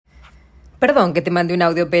Perdón que te mande un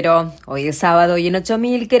audio, pero hoy es sábado y en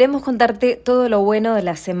 8000 queremos contarte todo lo bueno de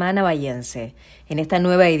la Semana Bahiense. En esta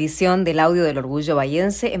nueva edición del Audio del Orgullo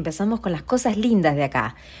Bahiense empezamos con las cosas lindas de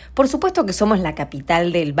acá. Por supuesto que somos la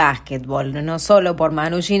capital del básquetbol, no solo por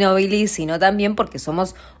Manu Ginóbili, sino también porque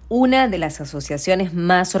somos una de las asociaciones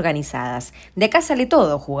más organizadas. De acá sale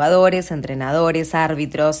todo, jugadores, entrenadores,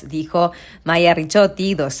 árbitros, dijo Maya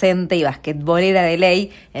Ricciotti, docente y basquetbolera de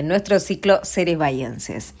ley en nuestro ciclo Seres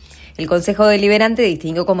Bahienses. El Consejo Deliberante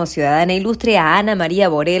distinguió como ciudadana ilustre a Ana María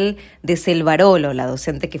Borel de Selvarolo, la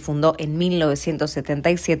docente que fundó en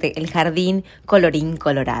 1977 el Jardín Colorín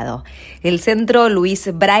Colorado. El Centro Luis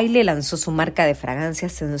Braille lanzó su marca de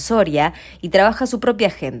fragancias Sensoria y trabaja su propia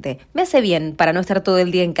gente. Me hace bien para no estar todo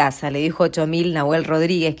el día en casa, le dijo 8000 Nahuel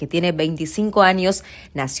Rodríguez, que tiene 25 años,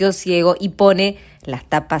 nació ciego y pone las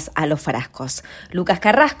tapas a los frascos. Lucas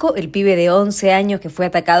Carrasco, el pibe de 11 años que fue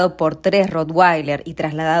atacado por 3 Rottweiler y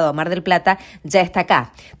trasladado a Mar del Plata, ya está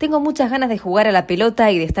acá. Tengo muchas ganas de jugar a la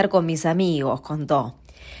pelota y de estar con mis amigos, contó.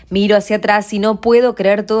 Miro hacia atrás y no puedo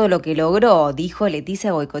creer todo lo que logró, dijo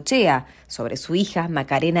Leticia Goicoechea sobre su hija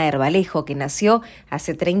Macarena Herbalejo, que nació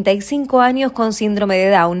hace 35 años con síndrome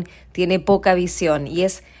de Down, tiene poca visión y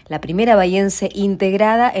es la primera bahiense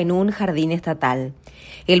integrada en un jardín estatal.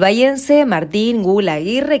 El bahiense Martín Gul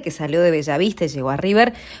Aguirre, que salió de Bellavista y llegó a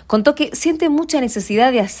River, contó que siente mucha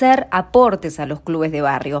necesidad de hacer aportes a los clubes de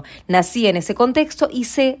barrio. Nací en ese contexto y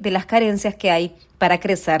sé de las carencias que hay para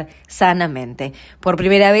crecer sanamente. Por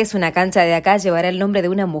primera vez una cancha de acá llevará el nombre de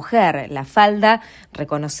una mujer. La Falda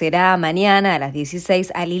reconocerá mañana a las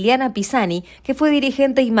 16 a Liliana Pisani, que fue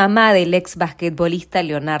dirigente y mamá del ex basquetbolista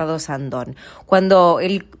Leonardo Sandón. Cuando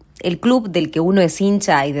el club del que uno es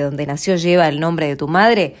hincha y de donde nació lleva el nombre de tu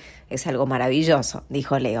madre, es algo maravilloso,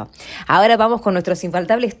 dijo Leo. Ahora vamos con nuestros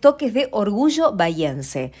infaltables toques de orgullo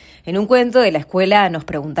bahiense. En un cuento de la escuela nos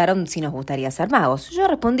preguntaron si nos gustaría ser magos. Yo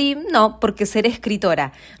respondí, no, porque seré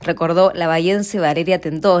escritora, recordó la bahiense Valeria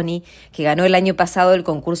Tentoni, que ganó el año pasado el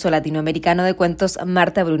concurso latinoamericano de cuentos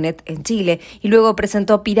Marta Brunet en Chile y luego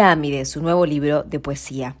presentó Pirámide, su nuevo libro de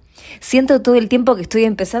poesía. Siento todo el tiempo que estoy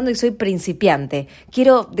empezando y soy principiante.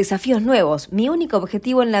 Quiero desafíos nuevos. Mi único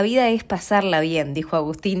objetivo en la vida es pasarla bien, dijo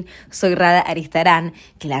Agustín Soyrada Aristarán,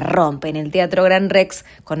 que la rompe en el Teatro Gran Rex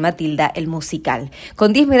con Matilda el musical.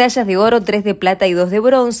 Con 10 medallas de oro, 3 de plata y 2 de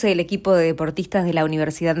bronce, el equipo de deportistas de la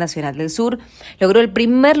Universidad Nacional del Sur logró el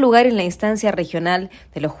primer lugar en la instancia regional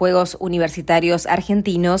de los Juegos Universitarios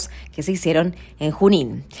Argentinos que se hicieron en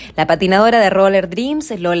Junín. La patinadora de Roller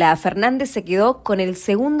Dreams, Lola Fernández, se quedó con el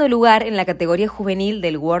segundo lugar en la categoría juvenil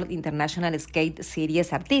del World International Skate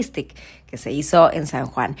Series Artistic, que se hizo en San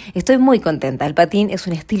Juan. Estoy muy contenta, el patín es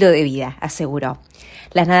un estilo de vida, aseguró.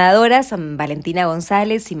 Las nadadoras Valentina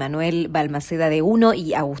González y Manuel Balmaceda de Uno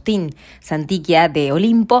y Agustín Santiquia de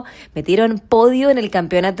Olimpo metieron podio en el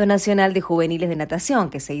Campeonato Nacional de Juveniles de Natación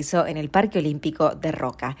que se hizo en el Parque Olímpico de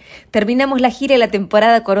Roca. Terminamos la gira y la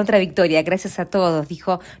temporada con otra victoria, gracias a todos,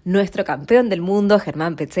 dijo nuestro campeón del mundo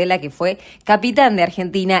Germán Petzela, que fue capitán de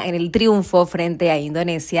Argentina en el triunfo frente a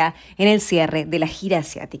Indonesia en el cierre de la gira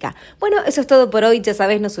asiática. Bueno, eso es todo por hoy. Ya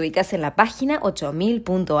sabes, nos ubicás en la página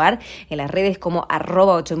 8000.ar, en las redes como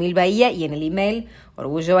 @8000bahía y en el email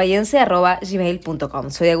orgullobahiense@gmail.com.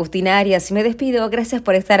 Soy Agustina Arias y me despido. Gracias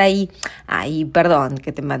por estar ahí. Perdón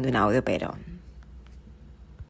que te mande un audio, pero